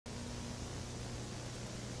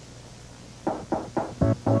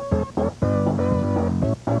Oh,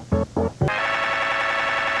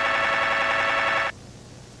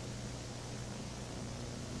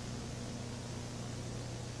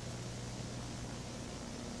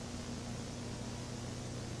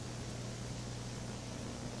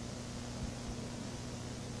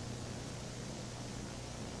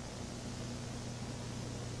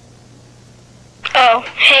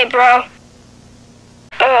 hey, bro.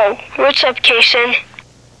 Oh, what's up, Kason?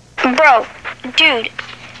 Bro, dude,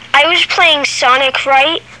 I was playing Sonic,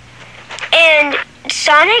 right? And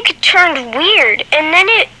Sonic turned weird, and then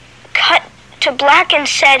it cut to black and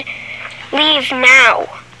said, "Leave now."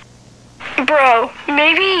 Bro,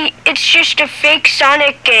 maybe it's just a fake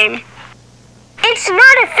Sonic game. It's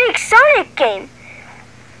not a fake Sonic game.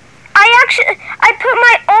 I put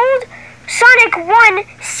my old Sonic 1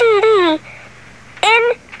 CD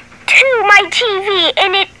into my TV,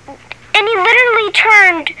 and he literally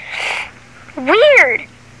turned weird.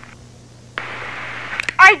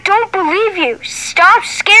 I don't believe you. Stop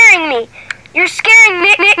scaring me. You're scaring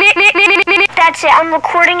me. That's it. I'm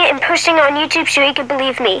recording it and posting it on YouTube so you can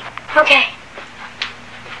believe me. Okay.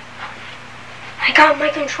 I got my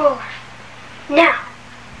controller. Now,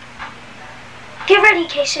 get ready,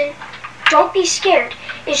 Kason. Don't be scared.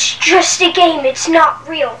 It's just a game. It's not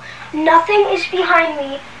real. Nothing is behind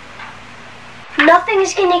me. Nothing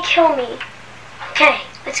is gonna kill me. Okay,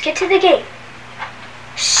 let's get to the game.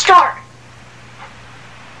 Start.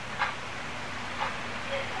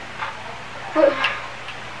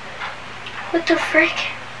 What the frick?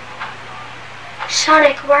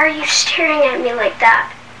 Sonic, why are you staring at me like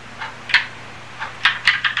that?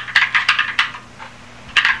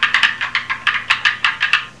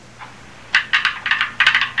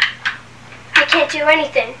 I can't do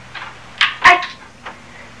anything.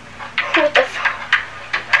 What the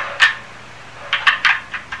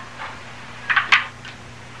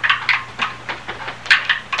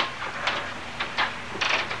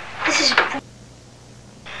This is...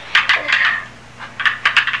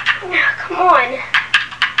 Come on.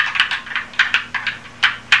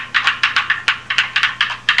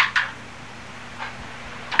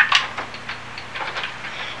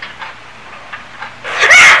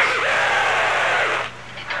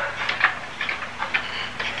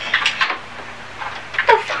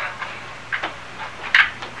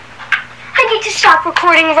 I need to stop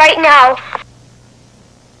recording right now.